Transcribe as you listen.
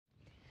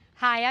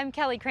Hi, I'm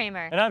Kelly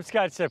Kramer. And I'm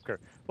Scott Sipker.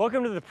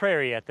 Welcome to the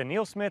Prairie at the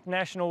Neil Smith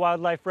National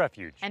Wildlife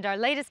Refuge. And our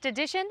latest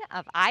edition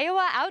of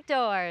Iowa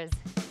Outdoors.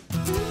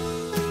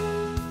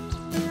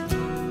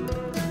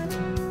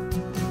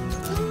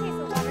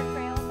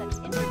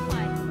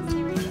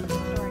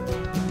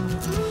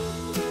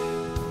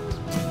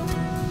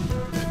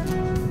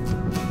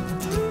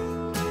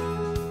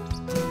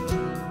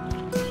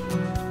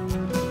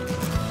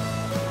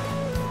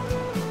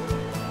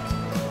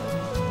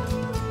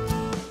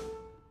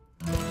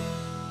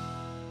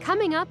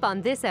 Coming up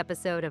on this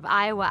episode of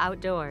Iowa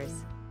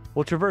Outdoors.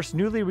 We'll traverse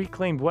newly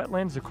reclaimed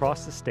wetlands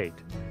across the state.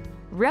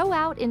 Row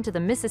out into the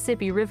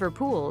Mississippi River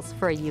pools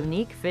for a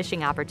unique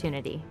fishing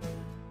opportunity.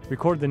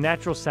 Record the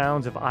natural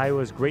sounds of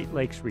Iowa's Great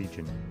Lakes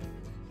region.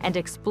 And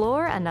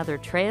explore another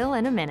trail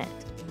in a minute.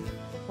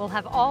 We'll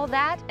have all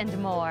that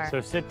and more.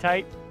 So sit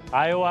tight,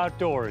 Iowa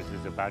Outdoors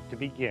is about to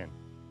begin.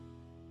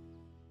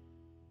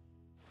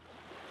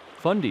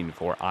 Funding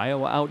for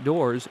Iowa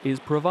Outdoors is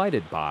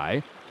provided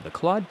by the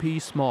Claude P.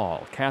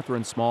 Small,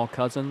 Catherine Small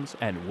Cousins,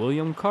 and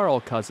William Carl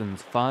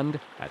Cousins Fund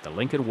at the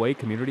Lincoln Way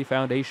Community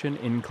Foundation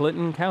in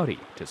Clinton County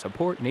to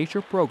support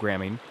nature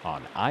programming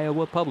on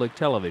Iowa Public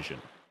Television.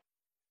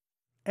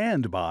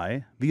 And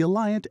by the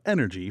Alliant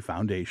Energy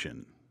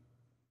Foundation.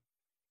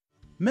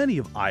 Many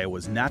of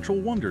Iowa's natural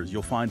wonders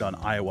you'll find on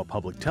Iowa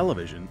Public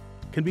Television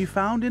can be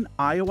found in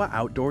Iowa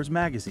Outdoors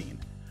Magazine,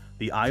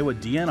 the Iowa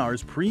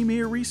DNR's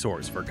premier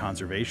resource for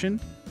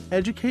conservation,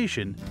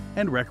 education,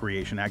 and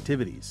recreation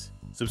activities.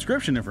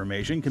 Subscription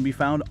information can be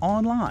found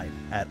online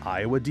at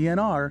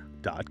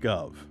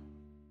iowadnr.gov.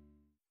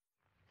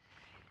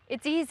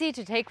 It's easy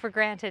to take for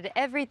granted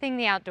everything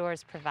the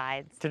outdoors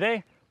provides.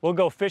 Today, we'll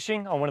go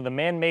fishing on one of the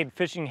man-made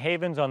fishing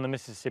havens on the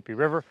Mississippi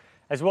River,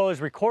 as well as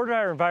record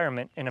our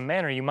environment in a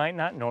manner you might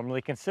not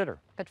normally consider.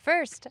 But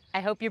first, I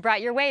hope you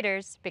brought your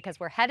waders because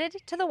we're headed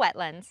to the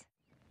wetlands.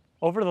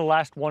 Over the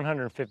last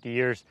 150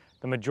 years,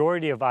 the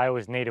majority of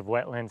Iowa's native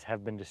wetlands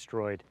have been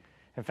destroyed.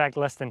 In fact,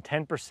 less than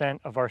 10%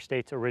 of our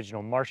state's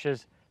original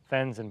marshes,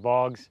 fens, and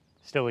bogs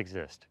still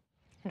exist.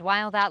 And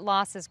while that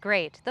loss is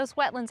great, those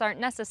wetlands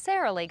aren't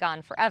necessarily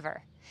gone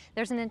forever.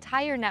 There's an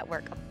entire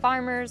network of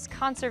farmers,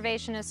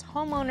 conservationists,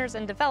 homeowners,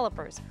 and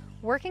developers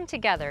working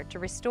together to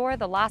restore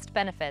the lost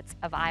benefits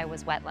of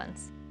Iowa's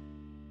wetlands.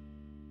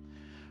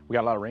 We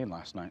got a lot of rain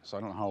last night, so I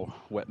don't know how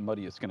wet and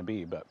muddy it's going to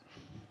be, but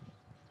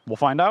we'll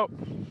find out.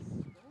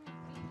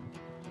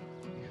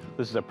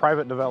 This is a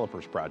private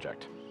developer's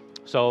project.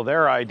 So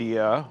their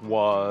idea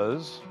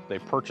was they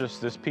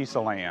purchased this piece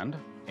of land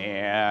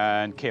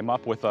and came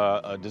up with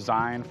a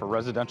design for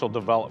residential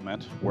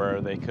development where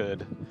they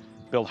could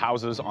build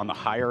houses on the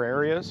higher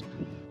areas.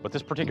 But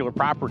this particular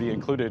property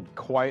included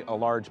quite a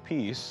large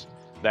piece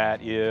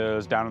that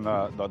is down in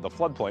the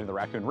floodplain of the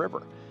Raccoon River.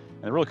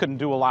 And they really couldn't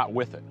do a lot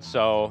with it.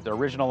 So the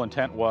original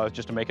intent was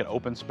just to make it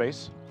open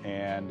space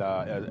and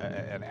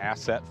an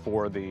asset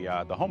for the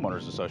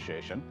homeowners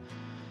association.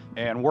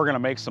 And we're going to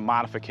make some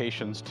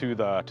modifications to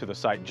the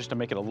site just to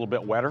make it a little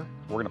bit wetter.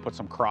 We're going to put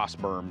some cross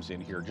berms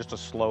in here just to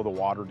slow the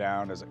water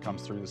down as it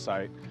comes through the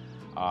site.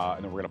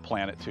 And then we're going to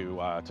plant it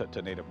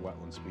to native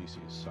wetland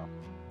species. So,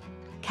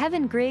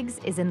 Kevin Griggs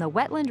is in the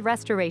wetland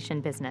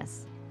restoration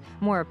business.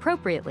 More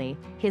appropriately,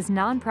 his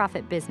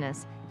nonprofit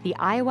business, the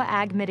Iowa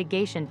Ag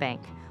Mitigation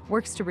Bank,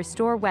 works to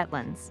restore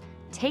wetlands,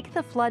 take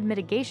the flood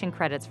mitigation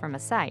credits from a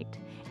site,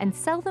 and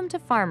sell them to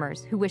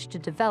farmers who wish to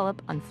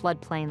develop on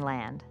floodplain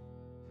land.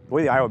 the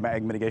way the Iowa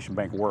Ag Mitigation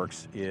Bank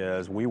works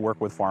is we work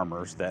with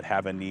farmers that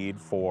have a need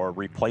for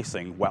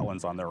replacing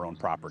wetlands on their own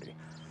property.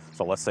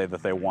 So let's say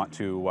that they want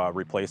to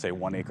replace a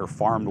 1 acre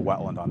farmed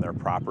wetland on their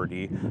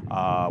property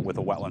with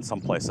a wetland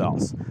someplace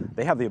else.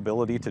 They have the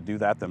ability to do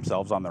that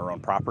themselves on their own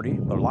property,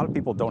 but a lot of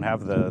people don't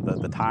have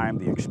the time,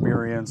 the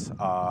experience,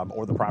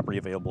 or the property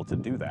available to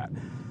do that.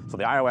 So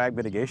the Iowa Ag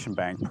Mitigation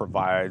Bank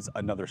provides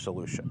another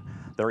solution.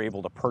 They're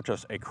able to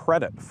purchase a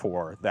credit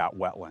for that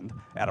wetland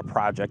at a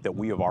project that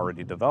we have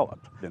already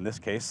developed. In this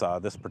case,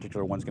 this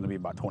particular one's going to be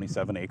about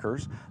 27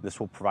 acres. This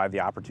will provide the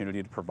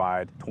opportunity to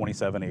provide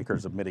 27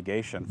 acres of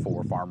mitigation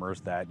for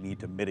farmers that need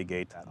to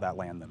mitigate that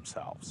land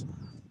themselves.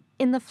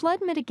 In the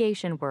flood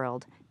mitigation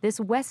world, this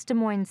West Des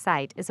Moines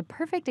site is a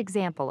perfect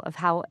example of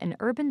how an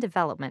urban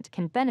development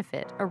can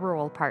benefit a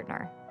rural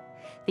partner.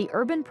 The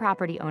urban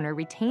property owner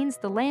retains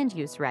the land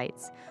use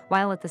rights,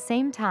 while at the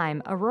same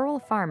time a rural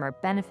farmer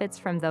benefits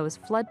from those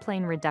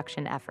floodplain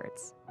reduction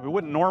efforts. We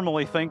wouldn't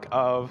normally think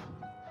of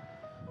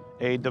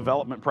a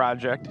development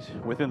project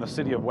within the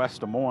city of West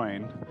Des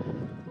Moines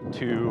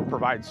to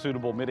provide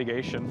suitable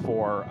mitigation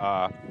for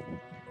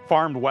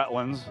farmed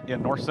wetlands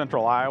in north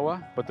central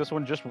Iowa, but this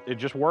one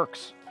just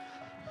works.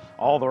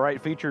 All the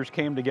right features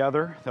came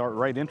together, the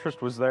right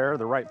interest was there,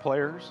 the right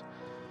players,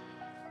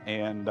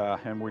 and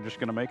we're just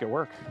going to make it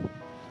work.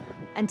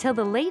 Until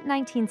the late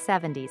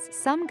 1970s,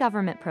 some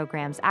government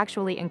programs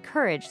actually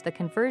encouraged the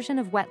conversion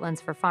of wetlands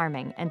for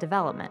farming and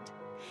development.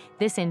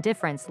 This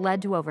indifference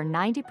led to over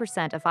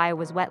 90% of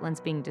Iowa's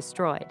wetlands being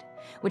destroyed,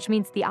 which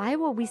means the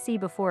Iowa we see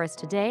before us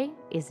today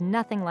is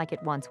nothing like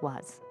it once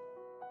was.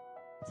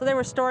 So there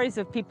were stories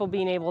of people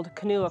being able to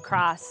canoe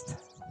across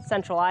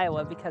central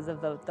Iowa because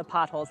of the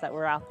potholes that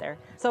were out there.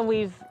 So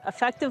we've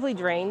effectively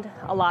drained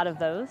a lot of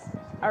those.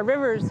 Our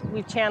rivers,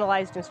 we've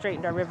channelized and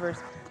straightened our rivers.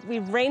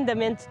 We've reined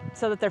them in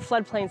so that their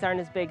floodplains aren't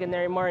as big and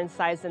they're more in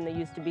size than they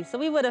used to be. So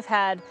we would have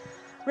had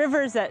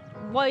rivers that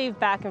waved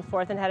back and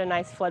forth and had a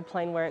nice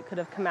floodplain where it could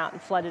have come out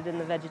and flooded in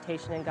the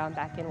vegetation and gone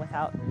back in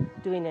without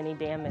doing any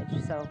damage.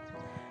 So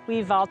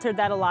we've altered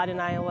that a lot in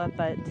Iowa,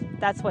 but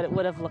that's what it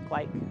would have looked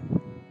like.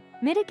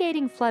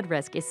 Mitigating flood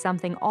risk is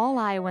something all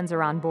Iowans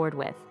are on board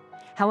with.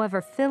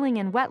 However, filling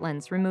in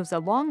wetlands removes a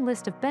long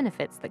list of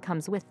benefits that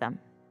comes with them.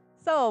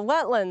 So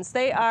wetlands,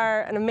 they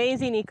are an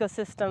amazing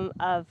ecosystem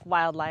of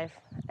wildlife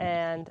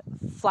and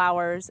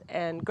flowers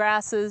and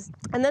grasses.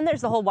 And then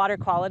there's the whole water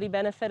quality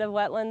benefit of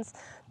wetlands.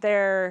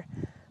 Their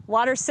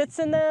water sits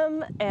in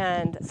them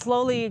and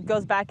slowly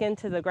goes back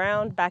into the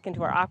ground, back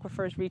into our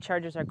aquifers,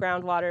 recharges our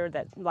groundwater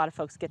that a lot of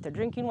folks get their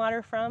drinking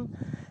water from.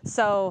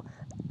 So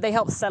they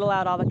help settle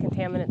out all the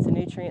contaminants and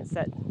nutrients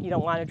that you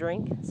don't want to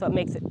drink. So it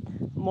makes it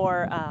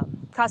more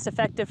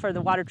cost-effective for the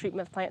water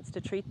treatment plants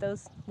to treat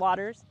those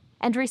waters.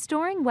 And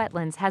restoring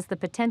wetlands has the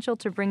potential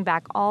to bring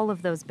back all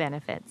of those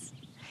benefits.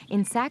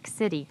 In Sac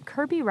City,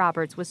 Kirby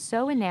Roberts was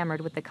so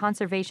enamored with the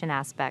conservation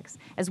aspects,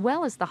 as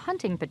well as the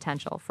hunting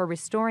potential for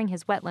restoring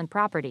his wetland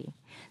property,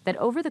 that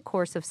over the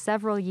course of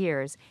several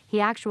years,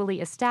 he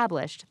actually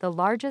established the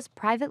largest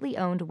privately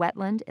owned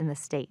wetland in the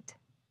state.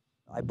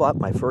 I bought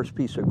my first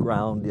piece of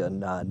ground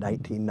in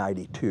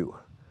 1992.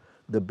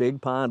 The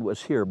big pond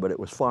was here, but it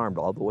was farmed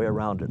all the way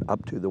around it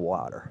up to the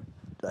water.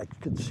 I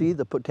could see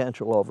the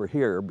potential over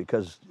here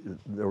because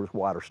there was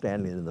water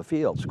standing in the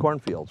fields,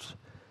 cornfields.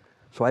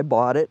 So I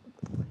bought it,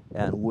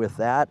 and with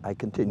that, I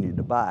continued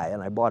to buy,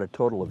 and I bought a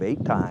total of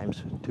 8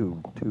 times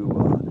to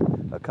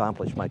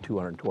accomplish my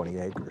 220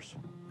 acres.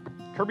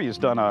 Kirby has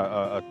done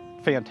a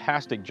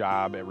fantastic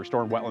job at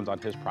restoring wetlands on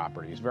his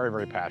property. He's very,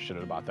 very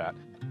passionate about that.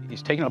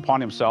 He's taken it upon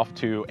himself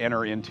to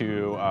enter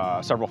into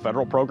several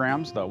federal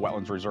programs, the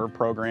Wetlands Reserve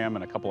Program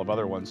and a couple of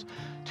other ones,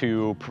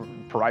 to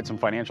provide some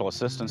financial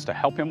assistance to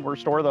help him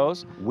restore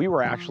those. We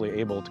were actually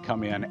able to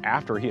come in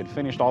after he had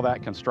finished all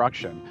that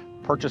construction,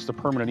 purchase the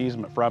permanent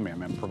easement from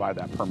him, and provide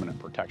that permanent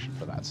protection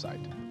for that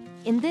site.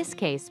 In this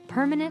case,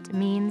 permanent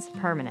means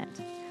permanent.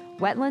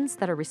 Wetlands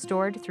that are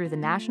restored through the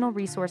National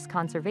Resource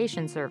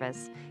Conservation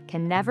Service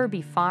can never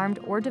be farmed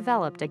or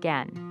developed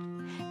again.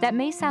 That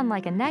may sound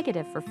like a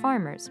negative for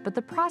farmers, but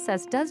the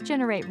process does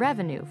generate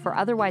revenue for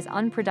otherwise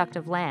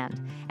unproductive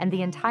land, and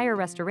the entire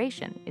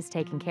restoration is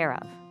taken care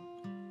of.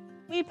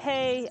 We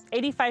pay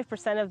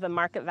 85% of the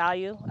market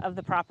value of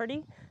the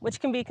property, which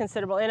can be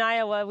considerable. In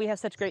Iowa, we have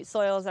such great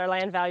soils, our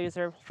land values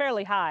are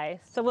fairly high,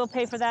 so we'll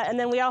pay for that. And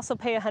then we also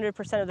pay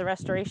 100% of the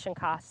restoration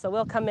costs. So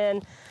we'll come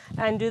in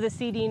and do the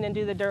seeding and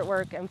do the dirt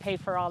work and pay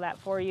for all that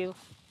for you.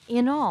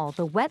 In all,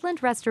 the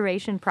wetland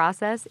restoration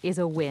process is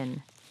a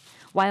win.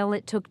 While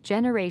it took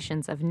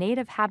generations of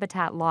native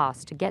habitat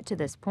loss to get to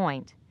this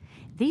point,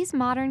 these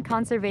modern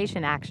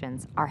conservation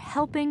actions are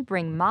helping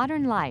bring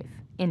modern life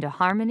into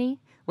harmony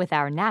with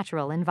our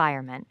natural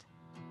environment.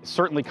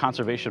 Certainly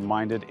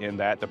conservation-minded in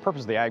that the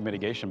purpose of the Ag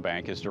Mitigation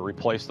Bank is to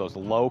replace those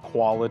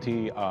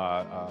low-quality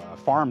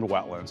farmed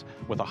wetlands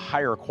with a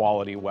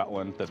higher-quality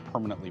wetland that's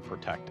permanently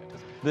protected.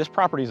 This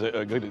property is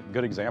a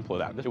good example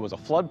of that. It was a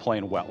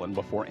floodplain wetland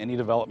before any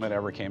development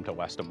ever came to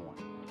West Des Moines.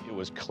 It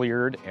was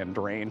cleared and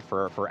drained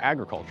for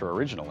agriculture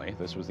originally.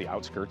 This was the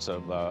outskirts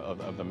of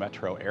the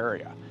metro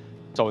area.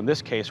 So in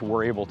this case,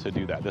 we're able to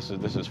do that. This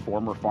is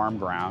former farm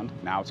ground.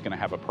 Now it's going to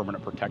have a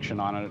permanent protection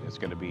on it. It's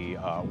going to be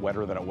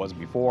wetter than it was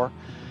before,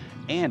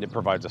 and it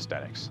provides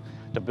aesthetics.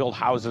 To build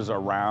houses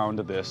around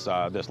this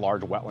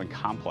large wetland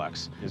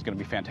complex is going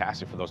to be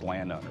fantastic for those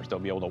landowners. They'll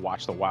be able to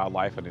watch the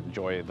wildlife and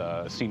enjoy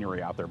the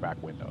scenery out their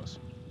back windows.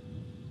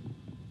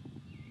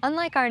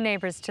 Unlike our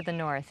neighbors to the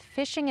north,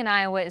 fishing in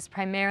Iowa is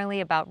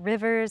primarily about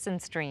rivers and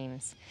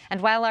streams.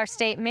 And while our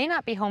state may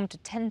not be home to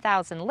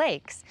 10,000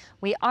 lakes,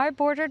 we are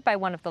bordered by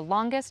one of the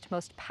longest,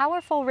 most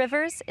powerful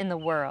rivers in the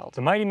world.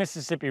 The mighty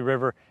Mississippi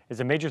River is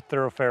a major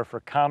thoroughfare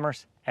for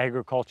commerce,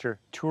 agriculture,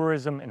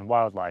 tourism, and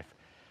wildlife.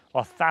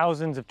 While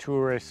thousands of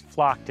tourists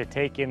flock to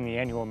take in the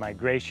annual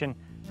migration,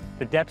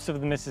 the depths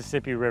of the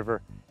Mississippi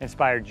River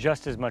inspire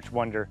just as much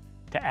wonder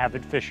to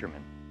avid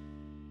fishermen.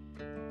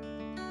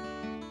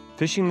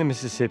 Fishing the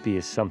Mississippi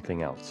is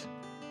something else.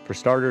 For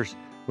starters,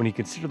 when you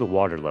consider the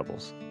water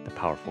levels, the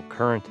powerful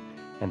current,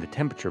 and the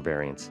temperature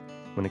variance,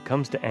 when it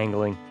comes to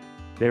angling,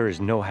 there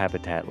is no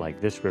habitat like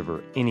this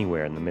river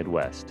anywhere in the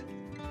Midwest.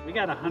 We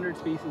got 100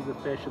 species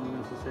of fish in the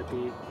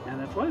Mississippi,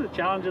 and it's one of the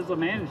challenges of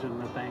managing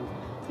the thing.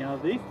 You know,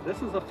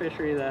 this is a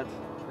fishery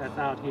that's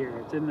out here.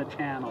 It's in the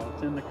channel,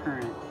 it's in the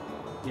current.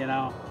 You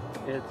know,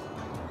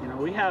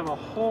 we have a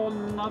whole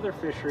nother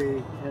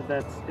fishery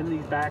that's in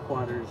these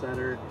backwaters that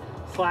are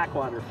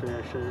slackwater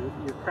fish,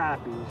 your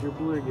crappies, your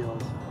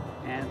bluegills,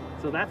 and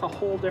so that's a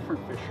whole different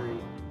fishery.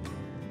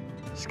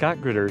 Scott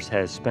Gritters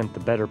has spent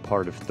the better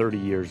part of 30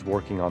 years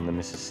working on the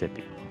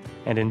Mississippi,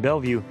 and in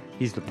Bellevue,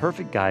 he's the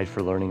perfect guide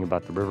for learning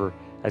about the river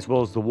as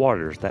well as the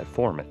waters that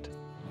form it.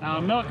 Now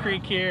Mill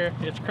Creek here,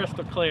 it's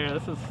crystal clear.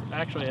 This is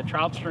actually a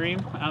trout stream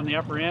on the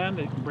upper end.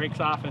 It breaks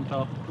off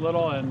into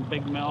little and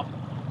big mill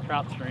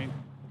trout stream.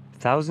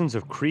 Thousands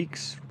of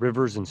creeks,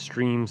 rivers, and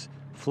streams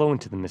flow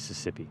into the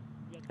Mississippi,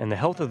 and the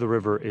health of the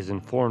river is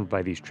informed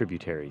by these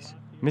tributaries.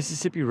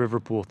 Mississippi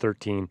River Pool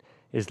 13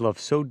 is loved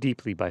so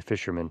deeply by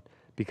fishermen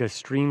because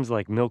streams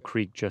like Mill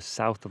Creek just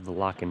south of the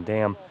lock and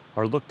dam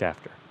are looked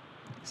after.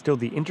 Still,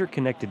 the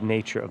interconnected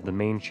nature of the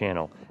main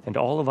channel and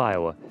all of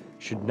Iowa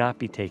should not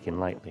be taken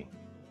lightly.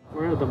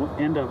 We're at the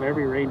end of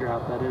every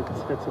raindrop that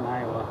hits in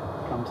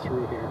Iowa comes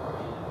through here.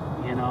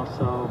 You know,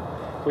 so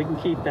if we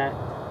can keep that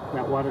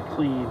water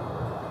clean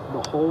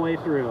the whole way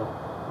through,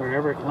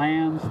 wherever it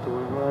lands, to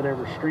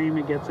whatever stream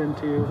it gets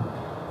into,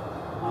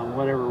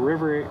 whatever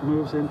river it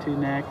moves into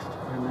next,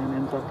 and then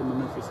ends up in the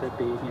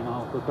Mississippi, you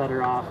know, the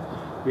better off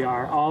we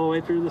are all the way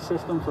through the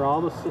system for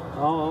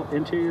all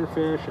interior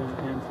fish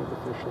and for the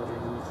fish that are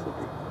in the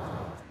Mississippi.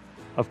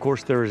 Of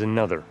course, there is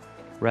another,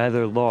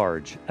 rather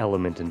large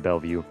element in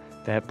Bellevue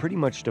that pretty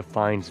much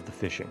defines the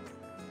fishing.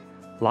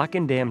 Lock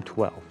and Dam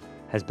 12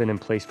 has been in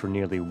place for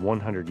nearly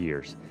 100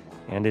 years,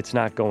 and it's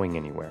not going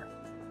anywhere.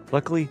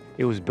 Luckily,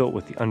 it was built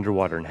with the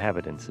underwater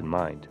inhabitants in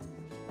mind.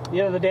 You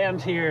know, the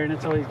dam's here, and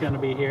it's always going to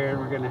be here, and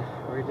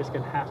we're just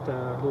going to have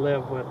to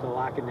live with the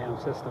lock and dam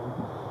system.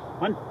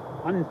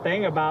 One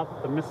thing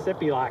about the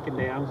Mississippi lock and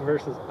dams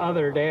versus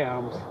other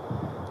dams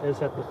is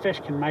that the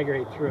fish can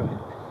migrate through it.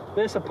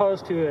 This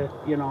opposed to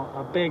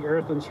a big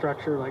earthen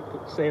structure like the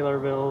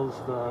Sailorvilles,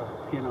 the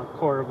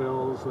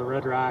Coravilles, the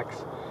Red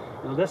Rocks.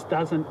 This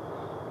doesn't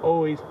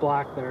always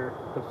block the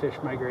fish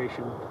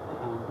migration,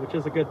 which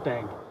is a good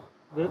thing.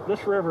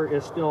 This river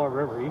is still a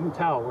river. You can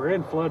tell we're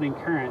in floating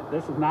current.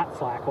 This is not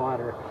slack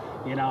water.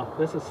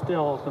 This is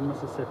still the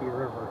Mississippi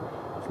River.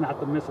 It's not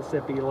the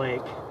Mississippi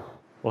Lake.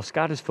 While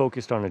Scott is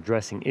focused on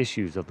addressing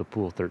issues of the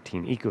Pool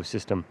 13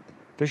 ecosystem,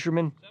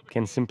 fishermen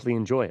can simply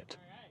enjoy it.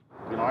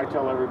 I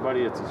tell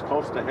everybody it's as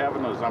close to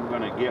heaven as I'm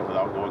going to get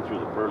without going through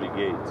the pearly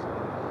gates,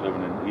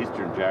 living in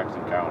eastern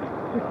Jackson County.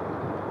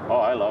 Oh,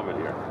 I love it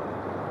here.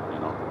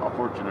 How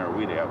fortunate are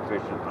we to have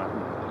fishing,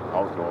 hunting,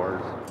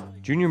 outdoors.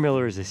 Junior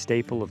Miller is a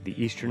staple of the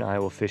eastern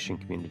Iowa fishing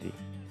community.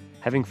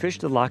 Having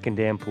fished the lock and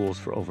dam pools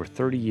for over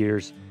 30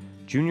 years,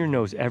 Junior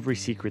knows every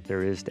secret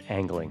there is to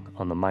angling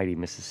on the mighty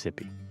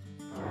Mississippi.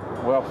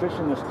 Well,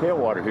 fishing this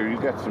tailwater here, you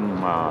got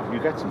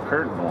some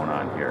current going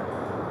on here.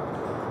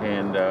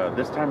 And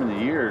this time of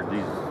the year,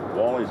 these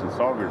walleyes and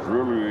saugers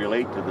really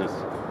relate to this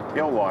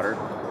tailwater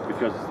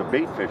because the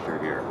bait fish are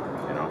here,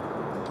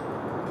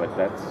 But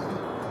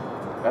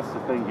that's the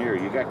thing here.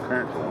 You got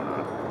current going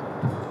on.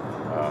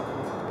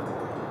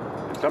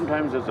 And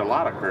sometimes there's a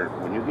lot of current.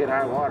 When you get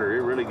high water,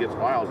 it really gets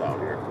wild out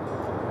here.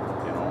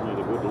 Only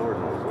the good Lord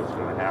knows what's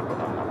going to happen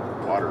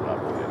on the water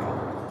level,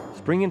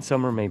 Spring and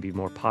summer may be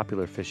more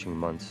popular fishing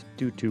months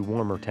due to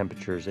warmer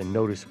temperatures and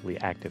noticeably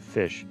active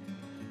fish.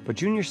 But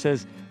Junior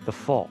says the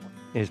fall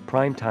is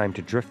prime time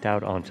to drift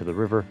out onto the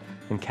river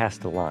and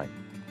cast a line.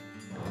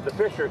 The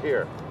fish are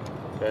here,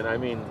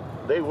 and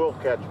they will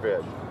catch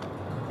fish.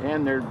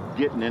 And they're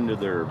getting into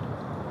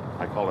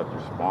I call it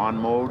their spawn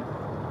mode.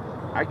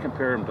 I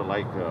compare them to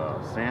like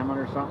salmon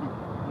or something.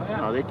 Oh,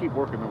 yeah. They keep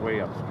working their way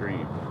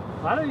upstream.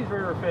 A lot of these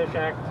river fish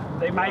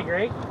they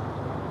migrate.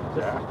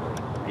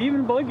 Yeah.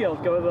 Even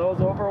bluegills go to those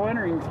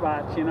overwintering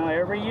spots,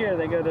 every year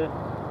they go to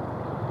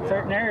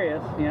certain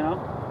areas,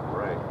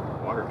 Right.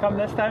 Water. Come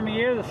this time of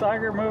year, the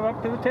sauger move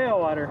up to the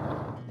tailwater.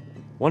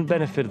 One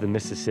benefit of the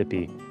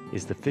Mississippi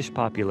is the fish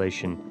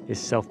population is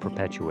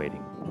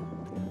self-perpetuating.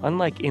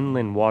 Unlike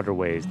inland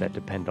waterways that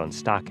depend on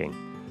stocking,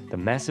 the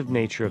massive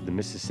nature of the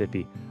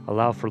Mississippi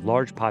allow for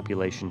large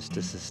populations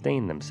to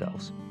sustain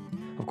themselves.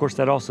 Of course,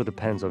 that also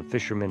depends on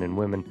fishermen and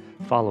women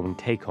following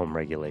take-home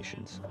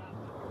regulations.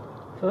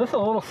 So this is a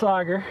little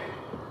sauger,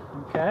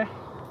 okay?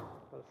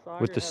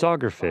 With the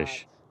sauger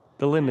fish,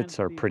 the limits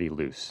are pretty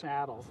loose.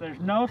 Saddles. There's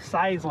no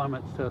size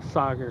limits to a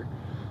sauger,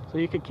 so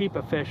you could keep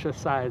a fish this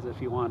size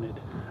if you wanted,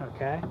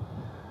 okay?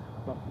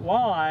 But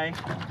walleye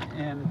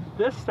in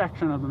this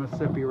section of the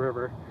Mississippi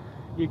River,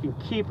 you can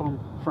keep them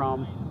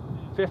from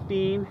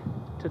 15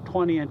 to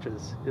 20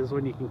 inches is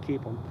when you can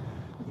keep them.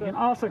 You can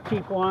also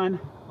keep one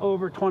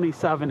over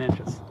 27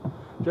 inches,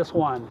 just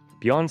one.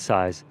 Beyond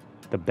size,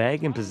 the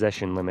bag and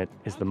possession limit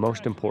is the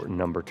most important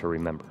number to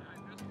remember.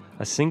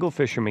 A single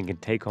fisherman can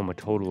take home a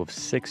total of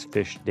 6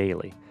 fish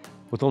daily,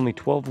 with only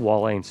 12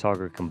 walleye and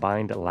sauger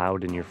combined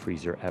allowed in your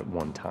freezer at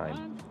one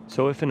time.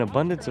 So if an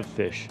abundance of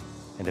fish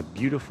and a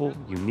beautiful,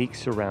 unique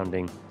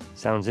surrounding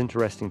sounds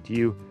interesting to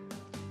you,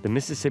 the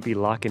Mississippi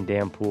lock and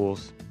dam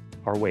pools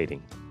are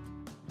waiting.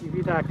 If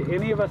you talk to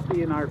any of us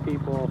DNR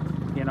people,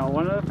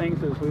 one of the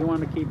things is we want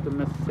to keep the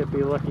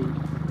Mississippi looking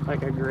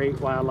like a great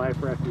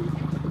wildlife refuge.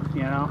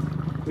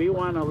 We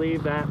want to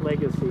leave that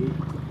legacy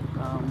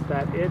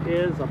that it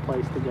is a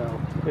place to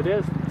go. It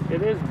is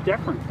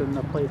different than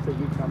the place that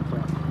you come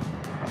from.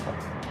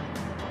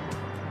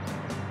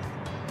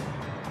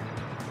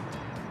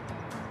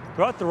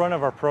 Throughout the run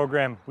of our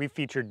program, we've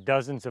featured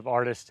dozens of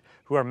artists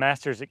who are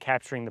masters at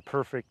capturing the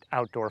perfect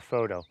outdoor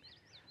photo.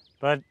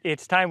 But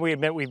it's time we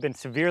admit we've been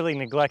severely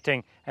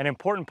neglecting an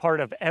important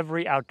part of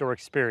every outdoor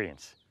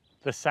experience,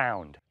 the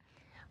sound.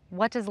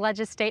 What does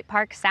Ledges State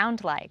Park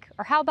sound like?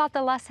 Or how about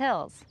the Les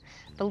Hills?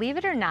 Believe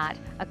it or not,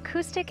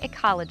 acoustic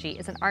ecology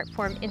is an art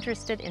form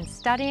interested in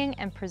studying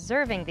and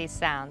preserving these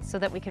sounds so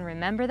that we can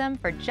remember them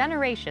for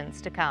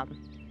generations to come.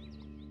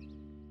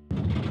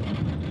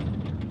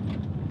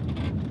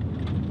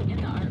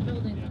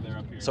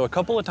 So a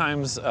couple of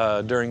times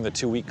during the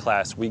 2-week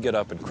class, we get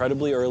up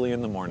incredibly early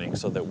in the morning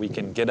so that we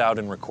can get out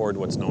and record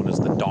what's known as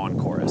the dawn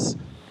chorus.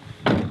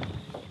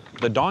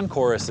 The dawn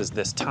chorus is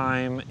this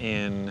time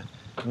in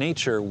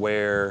nature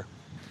where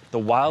the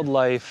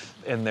wildlife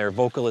and their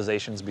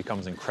vocalizations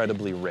becomes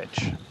incredibly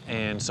rich.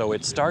 And so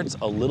it starts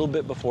a little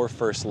bit before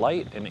first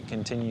light and it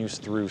continues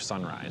through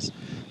sunrise.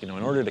 You know,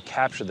 in order to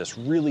capture this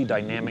really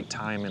dynamic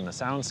time in the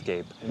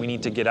soundscape, we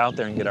need to get out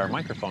there and get our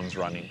microphones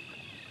running.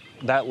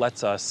 That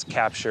lets us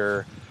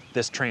capture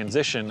this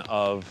transition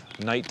of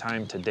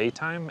nighttime to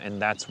daytime, and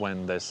that's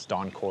when this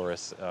dawn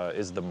chorus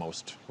is the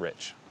most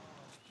rich.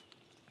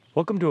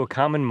 Welcome to a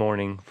common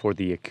morning for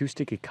the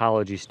acoustic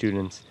ecology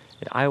students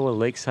at Iowa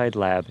Lakeside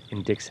Lab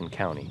in Dixon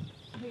County.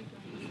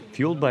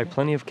 Fueled by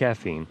plenty of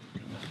caffeine,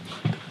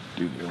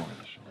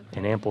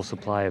 an ample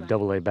supply of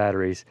AA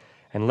batteries,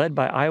 and led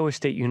by Iowa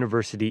State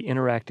University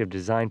interactive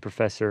design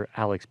professor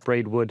Alex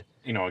Braidwood.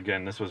 You know,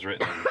 again, this was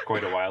written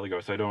quite a while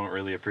ago, so I don't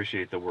really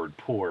appreciate the word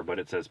poor, but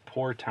it says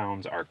poor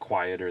towns are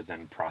quieter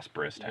than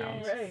prosperous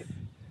towns. Yeah, right.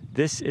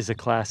 This is a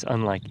class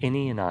unlike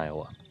any in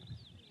Iowa.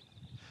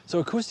 So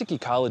acoustic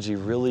ecology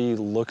really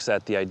looks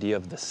at the idea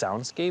of the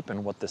soundscape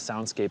and what the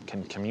soundscape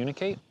can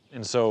communicate.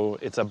 And so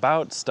it's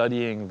about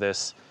studying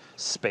this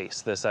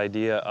space, this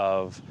idea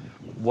of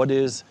what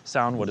is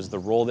sound, what is the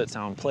role that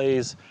sound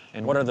plays,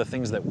 and what are the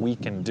things that we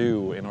can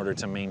do in order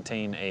to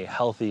maintain a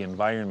healthy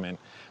environment.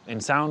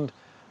 And sound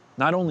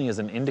not only is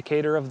an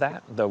indicator of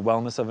that, the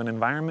wellness of an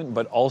environment,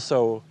 but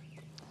also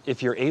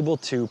if you're able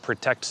to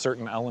protect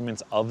certain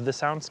elements of the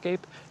soundscape,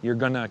 you're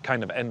gonna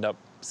kind of end up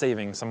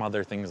saving some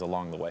other things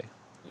along the way.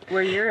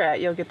 Where you're at,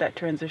 you'll get that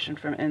transition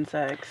from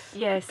insects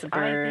yes, to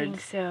birds. I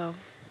think so.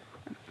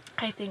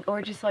 I think,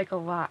 or just like a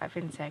lot of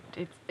insect.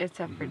 It's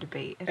up for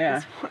debate at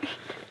this point.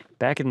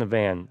 Back in the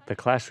van, the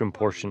classroom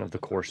portion of the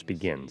course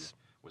begins.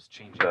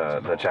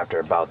 The chapter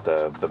about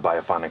the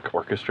biophonic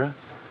orchestra,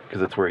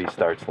 because it's where he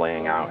starts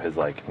laying out his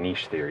like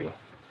niche theory.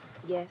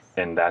 Yes.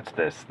 And that's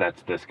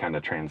this kind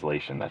of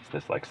translation. That's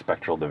this like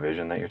spectral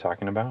division that you're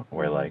talking about,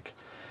 where like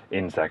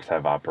insects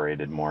have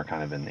operated more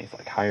kind of in these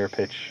like higher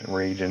pitch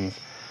regions.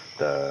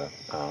 The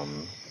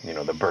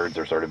the birds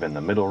are sort of in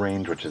the middle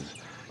range, which is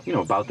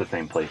about the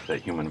same place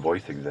that human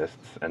voice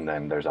exists, and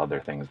then there's other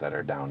things that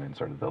are down in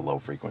sort of the low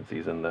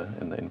frequencies in the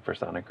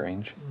infrasonic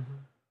range.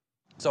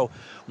 So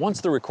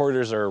once the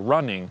recorders are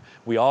running,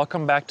 we all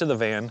come back to the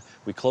van,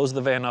 we close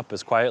the van up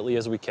as quietly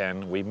as we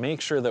can, we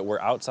make sure that we're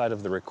outside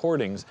of the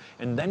recordings,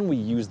 and then we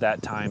use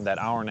that time, that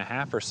hour and a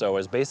half or so,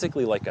 as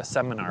basically like a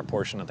seminar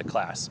portion of the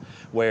class,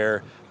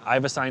 where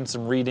I've assigned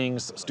some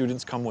readings,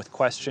 students come with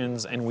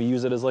questions, and we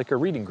use it as like a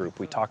reading group.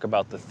 We talk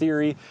about the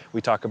theory,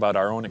 we talk about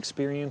our own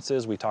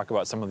experiences, we talk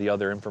about some of the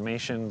other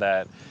information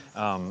that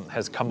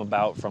has come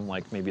about from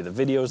like maybe the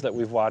videos that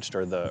we've watched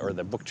or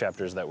the book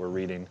chapters that we're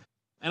reading.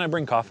 And I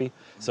bring coffee,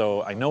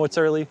 so I know it's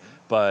early,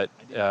 but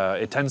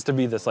it tends to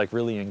be this like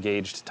really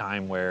engaged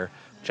time where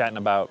chatting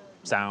about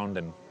sound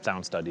and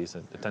sound studies,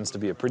 it tends to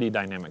be a pretty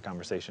dynamic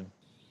conversation.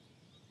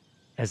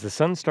 As the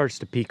sun starts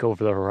to peek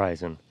over the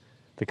horizon,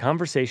 the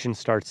conversation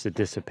starts to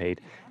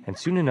dissipate, and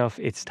soon enough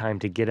it's time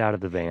to get out of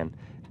the van,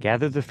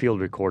 gather the field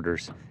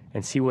recorders,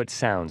 and see what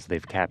sounds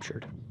they've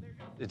captured.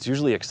 It's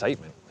usually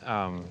excitement,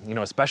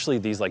 especially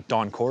these like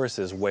dawn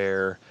choruses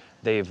where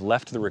they've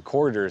left the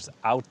recorders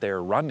out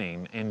there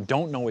running and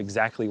don't know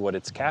exactly what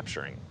it's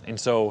capturing. And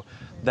so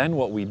then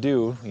what we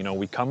do,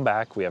 we come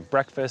back, we have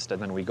breakfast,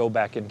 and then we go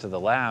back into the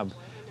lab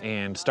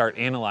and start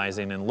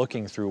analyzing and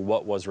looking through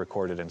what was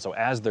recorded. And so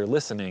as they're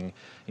listening,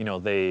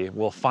 they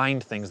will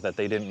find things that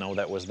they didn't know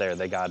that was there.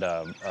 They got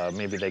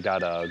maybe they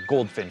got a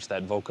goldfinch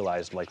that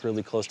vocalized like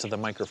really close to the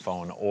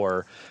microphone,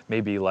 or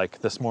maybe like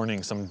this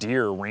morning some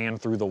deer ran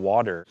through the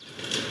water.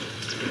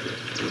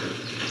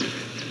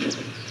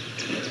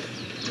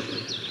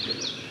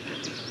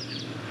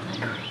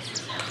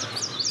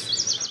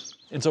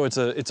 And so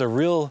it's a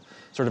real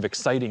sort of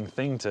exciting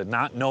thing to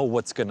not know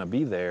what's going to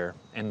be there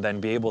and then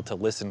be able to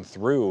listen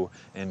through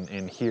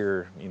and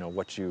hear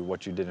what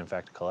you did in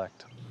fact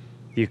collect.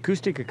 The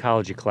acoustic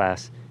ecology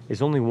class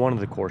is only one of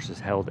the courses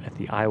held at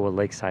the Iowa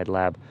Lakeside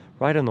Lab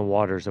right on the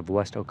waters of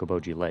West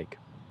Okoboji Lake.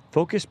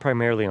 Focused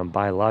primarily on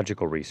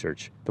biological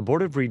research, the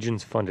Board of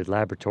Regents funded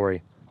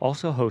laboratory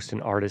also hosts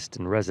an artist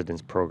in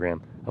residence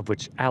program, of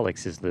which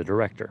Alex is the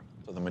director.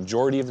 So the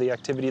majority of the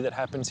activity that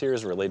happens here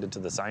is related to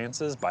the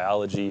sciences,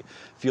 biology,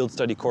 field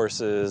study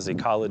courses,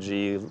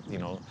 ecology,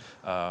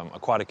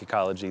 aquatic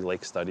ecology,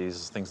 lake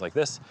studies, things like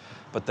this.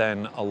 But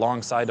then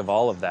alongside of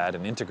all of that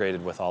and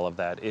integrated with all of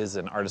that is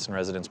an artist in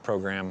residence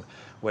program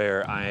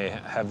where I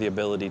have the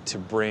ability to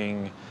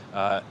bring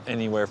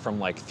anywhere from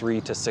like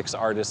 3 to 6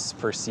 artists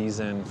per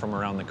season from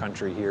around the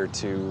country here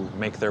to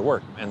make their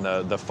work. And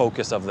the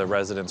focus of the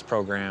residence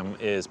program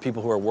is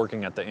people who are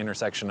working at the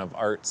intersection of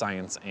art,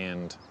 science,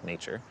 and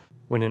nature.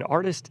 When an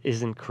artist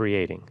isn't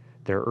creating,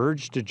 they're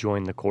urged to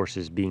join the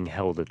courses being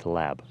held at the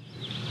lab.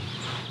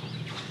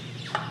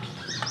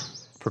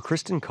 For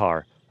Kristen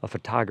Carr, a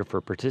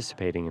photographer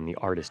participating in the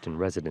Artist in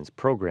Residence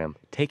program,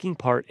 taking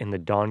part in the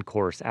Dawn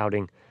Course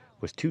outing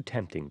was too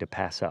tempting to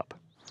pass up.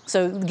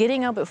 So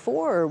getting up at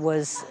 4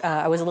 was,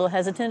 I was a little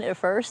hesitant at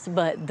first,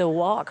 but the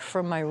walk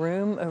from my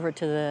room over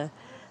to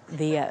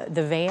the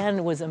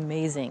van was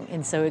amazing.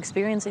 And so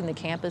experiencing the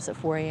campus at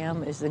 4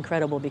 a.m. is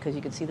incredible because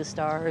you can see the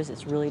stars,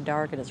 it's really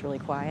dark and it's really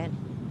quiet.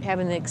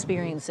 Having the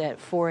experience at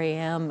 4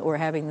 a.m. or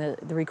having the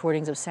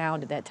recordings of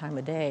sound at that time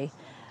of day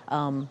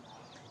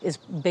is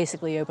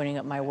basically opening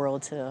up my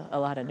world to a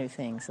lot of new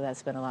things. So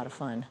that's been a lot of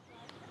fun.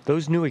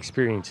 Those new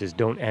experiences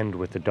don't end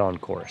with the Dawn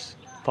Course.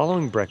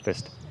 Following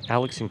breakfast,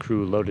 Alex and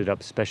crew loaded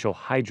up special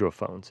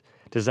hydrophones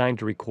designed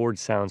to record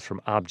sounds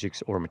from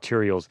objects or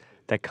materials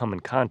that come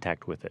in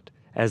contact with it.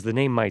 As the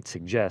name might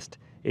suggest,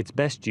 it's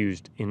best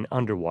used in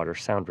underwater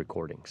sound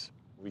recordings.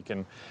 We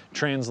can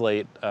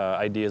translate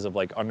ideas of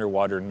like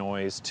underwater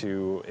noise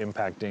to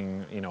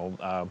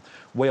impacting,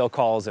 whale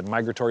calls and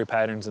migratory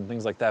patterns and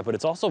things like that. But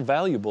it's also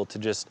valuable to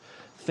just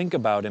think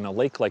about in a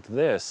lake like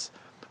this,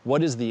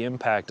 what is the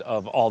impact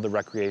of all the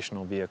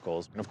recreational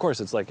vehicles? And of course,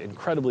 it's like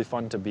incredibly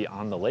fun to be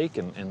on the lake,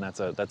 and that's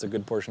a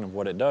good portion of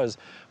what it does.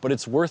 But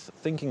it's worth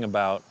thinking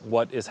about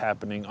what is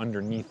happening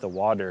underneath the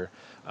water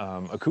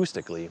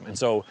acoustically. And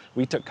so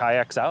we took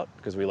kayaks out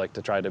because we like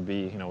to try to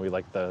be, we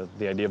like the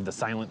idea of the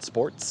silent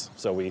sports.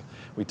 So we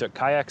took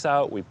kayaks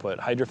out, we put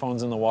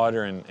hydrophones in the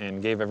water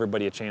and gave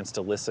everybody a chance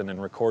to listen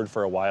and record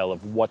for a while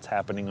of what's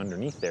happening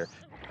underneath there.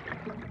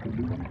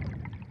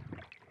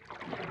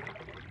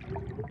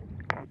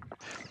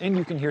 And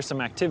you can hear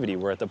some activity.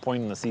 We're at the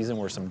point in the season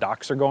where some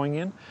docks are going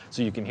in,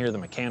 so you can hear the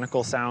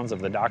mechanical sounds of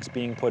the docks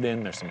being put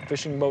in. There's some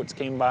fishing boats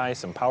came by,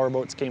 some power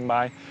boats came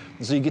by,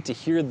 and so you get to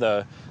hear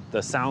the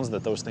sounds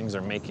that those things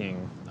are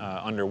making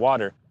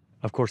underwater.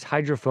 Of course,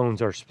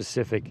 hydrophones are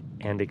specific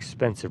and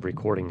expensive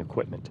recording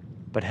equipment,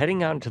 but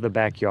heading out into the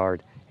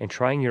backyard and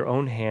trying your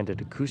own hand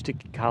at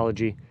acoustic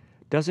ecology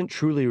doesn't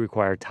truly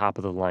require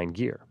top-of-the-line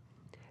gear.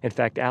 In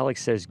fact,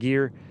 Alex says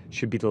gear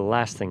should be the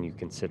last thing you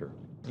consider.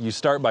 You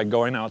start by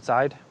going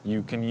outside.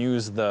 You can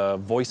use the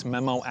voice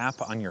memo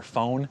app on your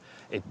phone.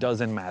 It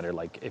doesn't matter.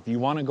 Like if you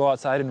want to go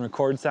outside and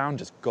record sound,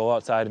 just go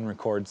outside and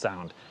record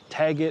sound.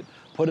 Tag it,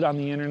 put it on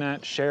the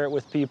internet, share it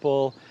with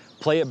people,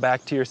 play it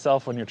back to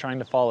yourself when you're trying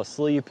to fall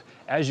asleep.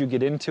 As you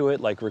get into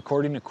it, like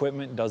recording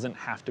equipment doesn't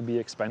have to be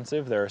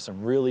expensive. There are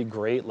some really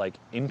great like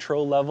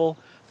intro level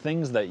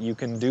things that you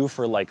can do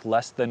for like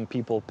less than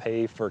people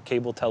pay for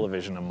cable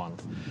television a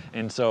month.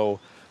 And so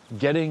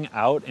getting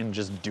out and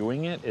just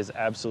doing it is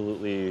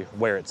absolutely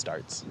where it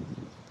starts.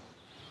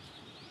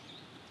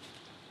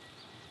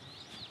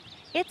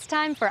 It's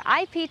time for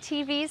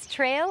IPTV's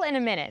Trail in a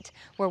Minute,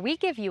 where we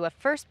give you a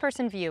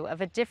first-person view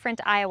of a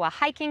different Iowa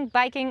hiking,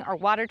 biking, or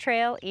water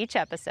trail each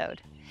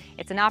episode.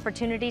 It's an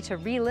opportunity to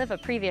relive a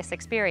previous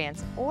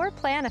experience or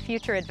plan a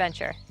future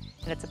adventure.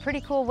 And it's a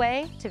pretty cool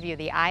way to view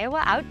the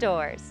Iowa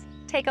outdoors.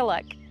 Take a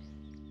look.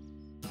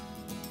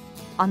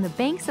 On the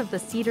banks of the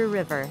Cedar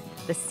River,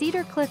 the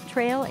Cedar Cliff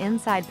Trail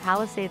inside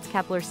Palisades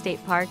Kepler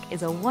State Park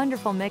is a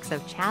wonderful mix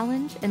of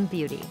challenge and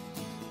beauty.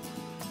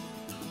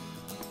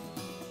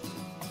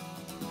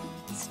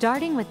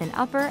 Starting with an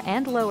upper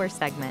and lower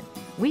segment,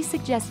 we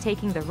suggest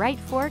taking the right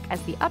fork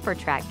as the upper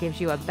track gives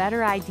you a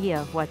better idea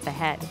of what's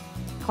ahead.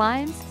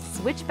 Climbs,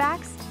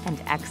 switchbacks,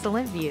 and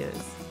excellent views.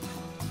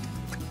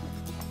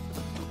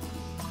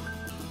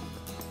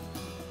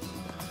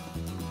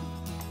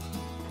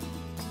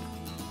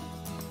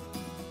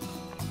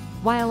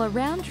 While a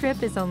round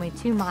trip is only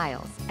 2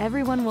 miles,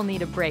 everyone will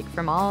need a break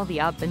from all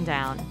the up and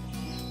down.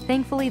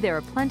 Thankfully, there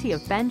are plenty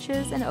of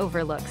benches and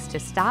overlooks to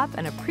stop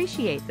and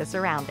appreciate the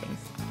surroundings.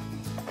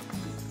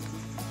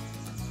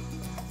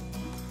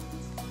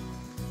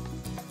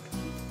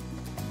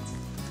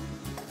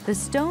 The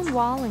stone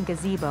wall and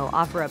gazebo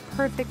offer a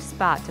perfect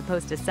spot to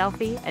post a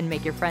selfie and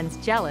make your friends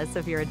jealous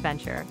of your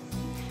adventure.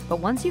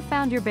 But once you've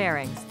found your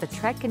bearings, the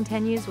trek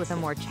continues with a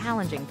more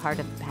challenging part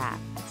of the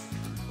path.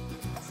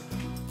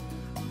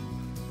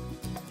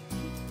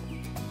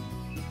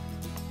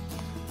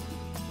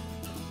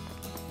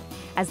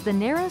 As the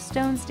narrow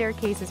stone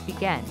staircases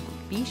begin,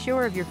 be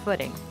sure of your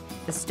footing.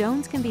 The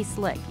stones can be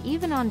slick,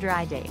 even on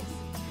dry days.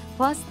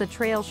 Plus, the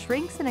trail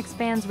shrinks and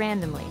expands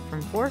randomly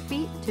from 4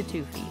 feet to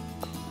 2 feet.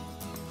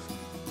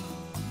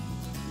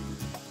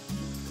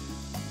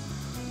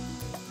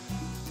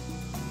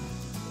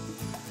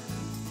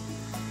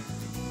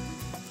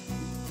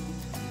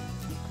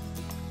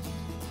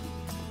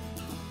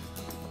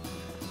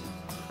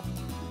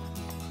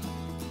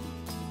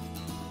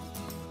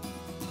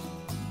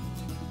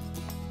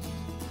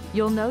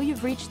 You'll know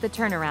you've reached the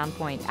turnaround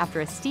point after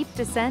a steep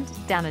descent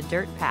down a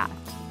dirt path.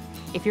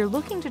 If you're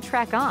looking to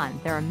trek on,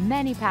 there are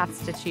many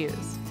paths to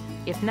choose.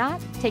 If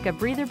not, take a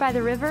breather by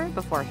the river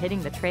before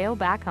hitting the trail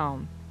back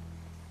home.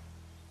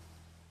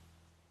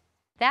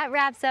 That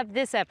wraps up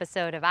this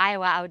episode of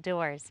Iowa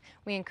Outdoors.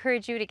 We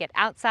encourage you to get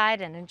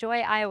outside and enjoy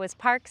Iowa's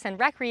parks and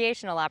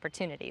recreational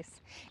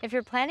opportunities. If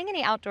you're planning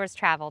any outdoors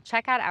travel,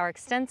 check out our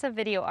extensive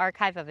video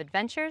archive of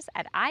adventures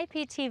at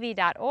iptv.org/Iowa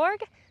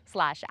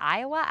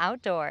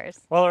Outdoors.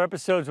 While our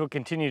episodes will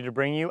continue to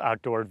bring you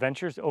outdoor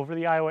adventures over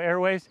the Iowa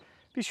airways,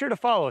 be sure to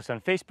follow us on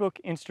Facebook,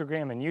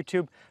 Instagram, and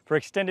YouTube for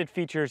extended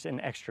features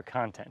and extra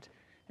content.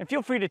 And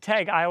feel free to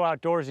tag Iowa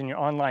Outdoors in your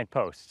online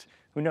posts.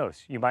 Who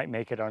knows, you might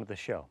make it onto the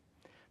show.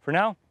 For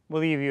now,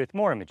 we'll leave you with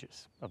more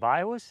images of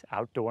Iowa's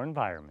outdoor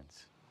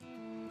environments.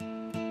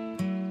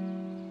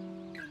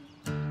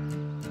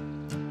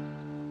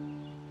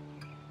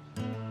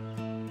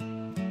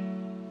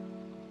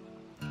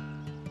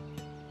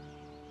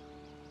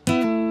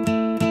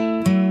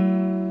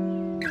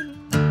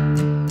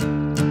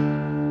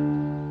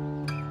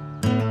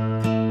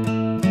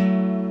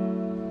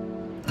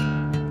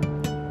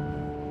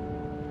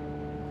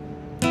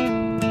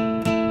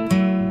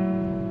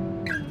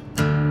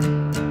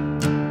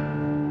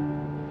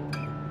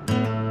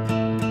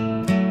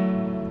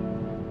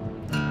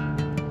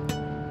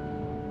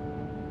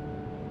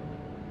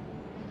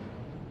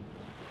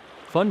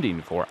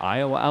 Funding for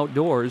Iowa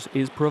Outdoors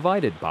is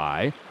provided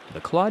by the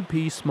Claude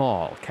P.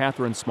 Small,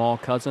 Catherine Small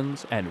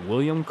Cousins, and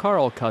William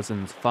Carl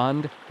Cousins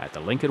Fund at the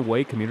Lincoln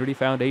Way Community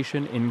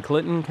Foundation in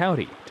Clinton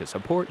County to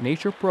support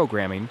nature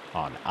programming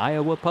on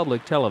Iowa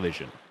Public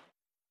Television.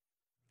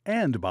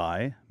 And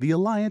by the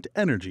Alliant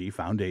Energy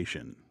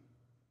Foundation.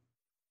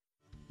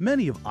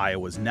 Many of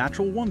Iowa's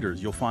natural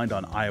wonders you'll find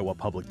on Iowa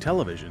Public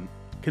Television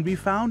can be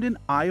found in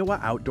Iowa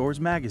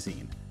Outdoors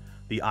Magazine,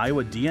 the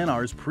Iowa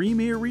DNR's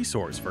premier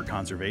resource for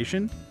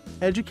conservation,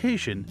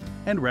 education,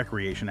 and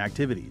recreation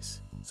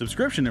activities.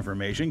 Subscription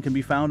information can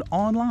be found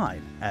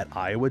online at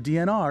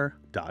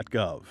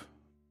iowadnr.gov.